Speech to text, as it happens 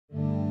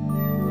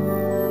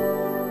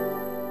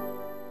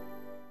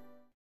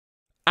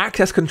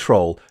Access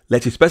control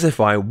lets you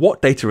specify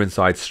what data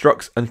inside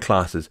structs and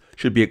classes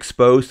should be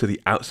exposed to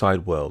the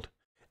outside world,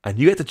 and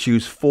you get to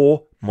choose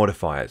 4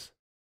 modifiers.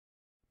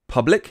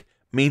 Public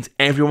means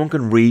everyone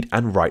can read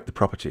and write the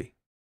property.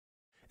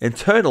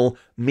 Internal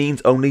means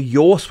only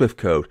your Swift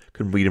code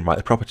can read and write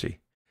the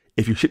property.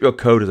 If you ship your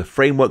code as a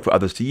framework for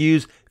others to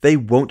use, they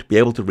won't be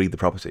able to read the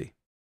property.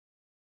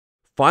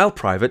 File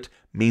private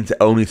means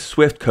that only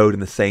Swift code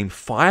in the same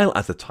file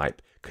as the type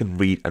can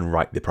read and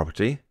write the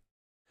property.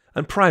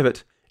 And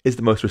private is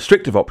the most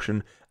restrictive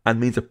option and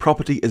means a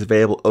property is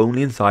available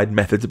only inside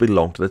methods that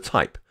belong to the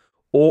type,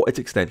 or its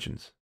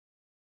extensions.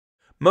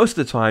 Most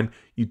of the time,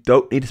 you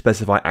don't need to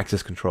specify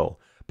access control,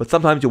 but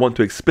sometimes you want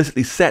to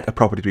explicitly set a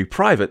property to be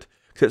private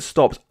because it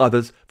stops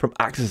others from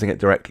accessing it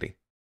directly.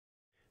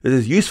 This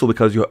is useful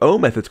because your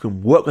own methods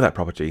can work with that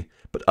property,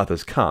 but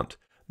others can't,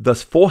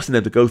 thus forcing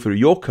them to go through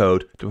your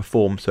code to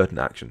perform certain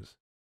actions.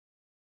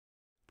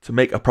 To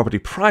make a property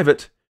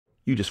private,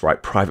 you just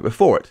write private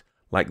before it,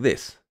 like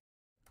this.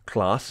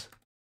 Class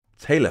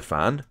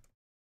TaylorFan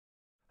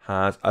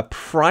has a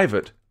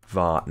private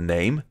var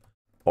name,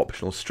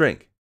 optional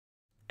string.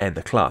 End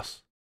the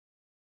class.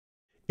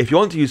 If you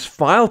want to use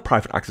file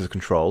private access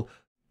control,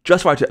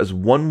 just write it as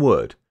one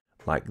word,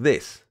 like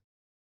this.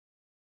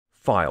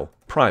 File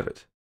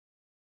private.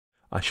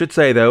 I should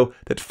say though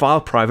that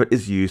file private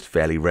is used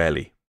fairly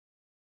rarely.